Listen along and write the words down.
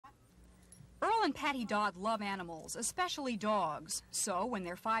Earl and Patty Dodd love animals, especially dogs. So when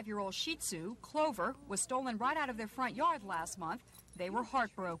their 5-year-old Shih Tzu, Clover, was stolen right out of their front yard last month, they were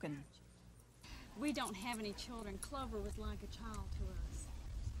heartbroken. We don't have any children. Clover was like a child to us.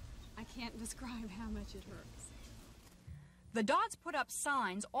 I can't describe how much it hurts. The Dodds put up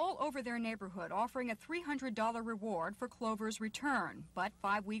signs all over their neighborhood offering a $300 reward for Clover's return, but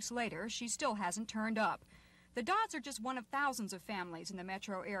 5 weeks later, she still hasn't turned up. The Dodds are just one of thousands of families in the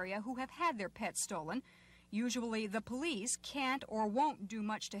metro area who have had their pets stolen. Usually, the police can't or won't do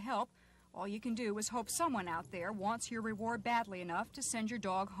much to help. All you can do is hope someone out there wants your reward badly enough to send your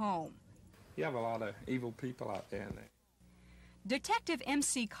dog home. You have a lot of evil people out there in there. Detective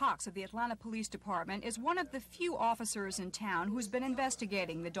M.C. Cox of the Atlanta Police Department is one of the few officers in town who's been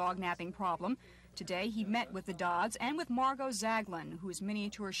investigating the dog napping problem. Today he met with the Dodds and with Margot Zagland, whose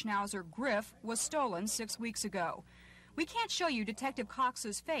miniature Schnauzer Griff was stolen 6 weeks ago. We can't show you Detective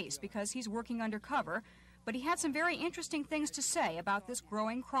Cox's face because he's working undercover, but he had some very interesting things to say about this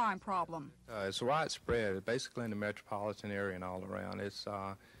growing crime problem. It's widespread, basically in the metropolitan area and all around.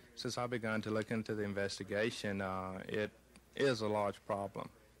 Since I've begun to look into the investigation, it is a large problem.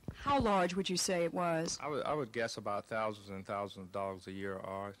 How large would you say it was? I would guess about thousands and thousands of dogs a year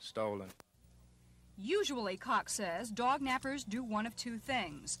are stolen. Usually, Cox says, dog nappers do one of two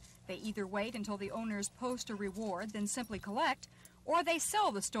things. They either wait until the owners post a reward, then simply collect, or they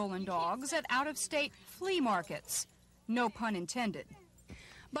sell the stolen dogs at out-of-state flea markets. No pun intended.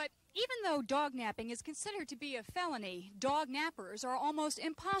 But even though dog napping is considered to be a felony, dog nappers are almost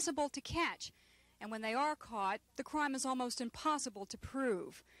impossible to catch. And when they are caught, the crime is almost impossible to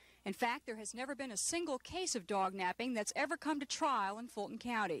prove. In fact, there has never been a single case of dog napping that's ever come to trial in Fulton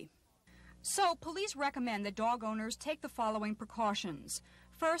County. So, police recommend that dog owners take the following precautions.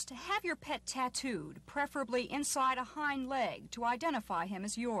 First, have your pet tattooed, preferably inside a hind leg, to identify him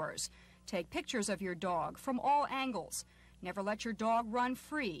as yours. Take pictures of your dog from all angles. Never let your dog run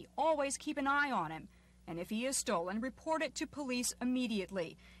free. Always keep an eye on him. And if he is stolen, report it to police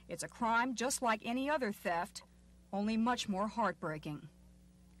immediately. It's a crime just like any other theft, only much more heartbreaking.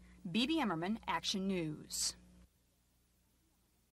 BeBe Emerman, Action News.